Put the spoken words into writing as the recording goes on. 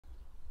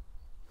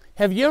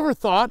Have you ever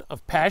thought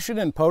of passion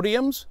and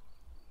podiums?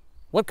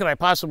 What could I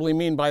possibly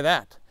mean by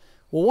that?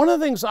 Well, one of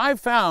the things I've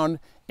found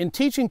in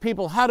teaching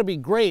people how to be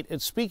great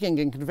at speaking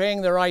and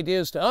conveying their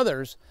ideas to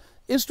others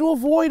is to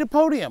avoid a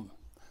podium.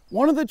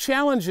 One of the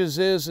challenges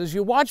is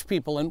you watch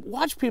people, and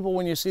watch people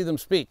when you see them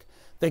speak.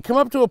 They come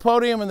up to a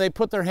podium and they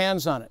put their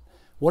hands on it.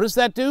 What does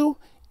that do?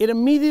 It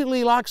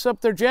immediately locks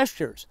up their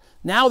gestures.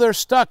 Now they're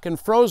stuck and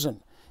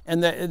frozen,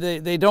 and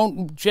they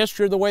don't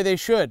gesture the way they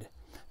should.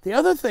 The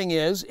other thing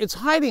is, it's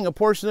hiding a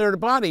portion of their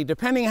body.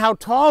 Depending how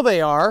tall they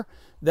are,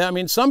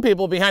 some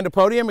people behind a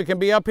podium, it can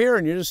be up here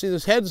and you just see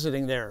this head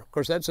sitting there. Of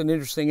course, that's an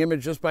interesting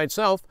image just by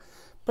itself.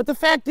 But the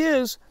fact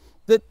is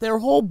that their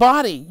whole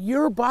body,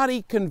 your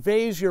body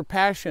conveys your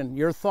passion,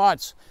 your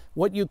thoughts,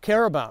 what you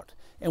care about.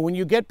 And when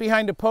you get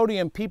behind a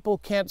podium, people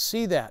can't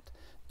see that.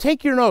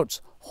 Take your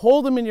notes,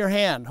 hold them in your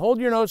hand.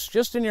 Hold your notes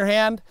just in your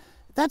hand.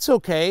 That's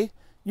okay.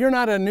 You're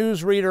not a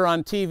news reader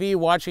on TV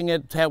watching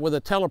it with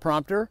a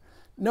teleprompter.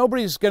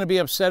 Nobody's going to be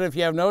upset if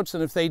you have notes,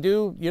 and if they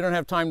do, you don't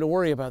have time to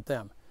worry about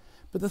them.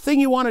 But the thing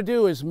you want to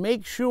do is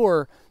make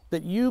sure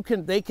that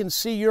they can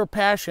see your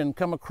passion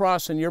come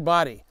across in your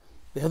body.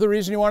 The other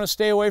reason you want to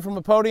stay away from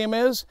a podium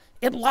is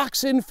it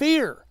locks in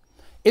fear.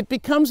 It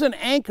becomes an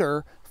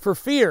anchor for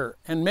fear,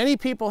 and many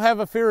people have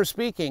a fear of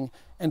speaking,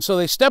 and so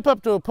they step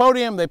up to a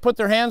podium, they put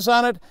their hands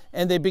on it,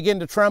 and they begin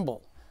to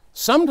tremble.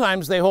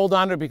 Sometimes they hold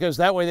on to it because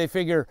that way they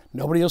figure,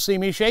 nobody will see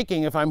me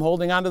shaking if I'm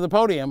holding onto the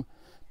podium.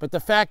 But the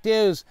fact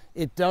is,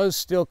 it does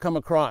still come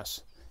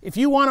across. If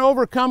you want to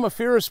overcome a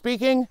fear of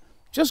speaking,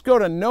 just go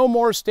to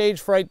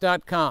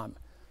nomorestagefright.com.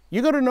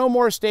 You go to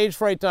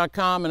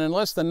nomorestagefright.com, and in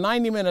less than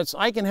 90 minutes,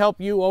 I can help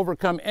you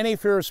overcome any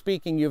fear of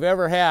speaking you've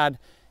ever had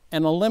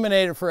and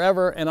eliminate it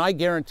forever, and I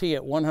guarantee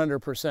it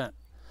 100%.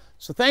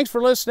 So thanks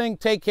for listening,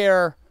 take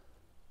care,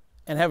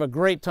 and have a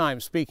great time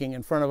speaking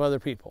in front of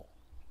other people.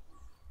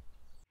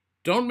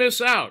 Don't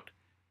miss out.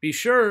 Be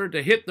sure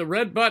to hit the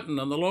red button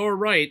on the lower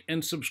right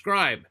and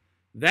subscribe.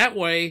 That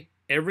way,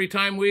 every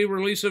time we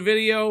release a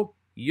video,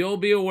 you'll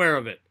be aware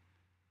of it.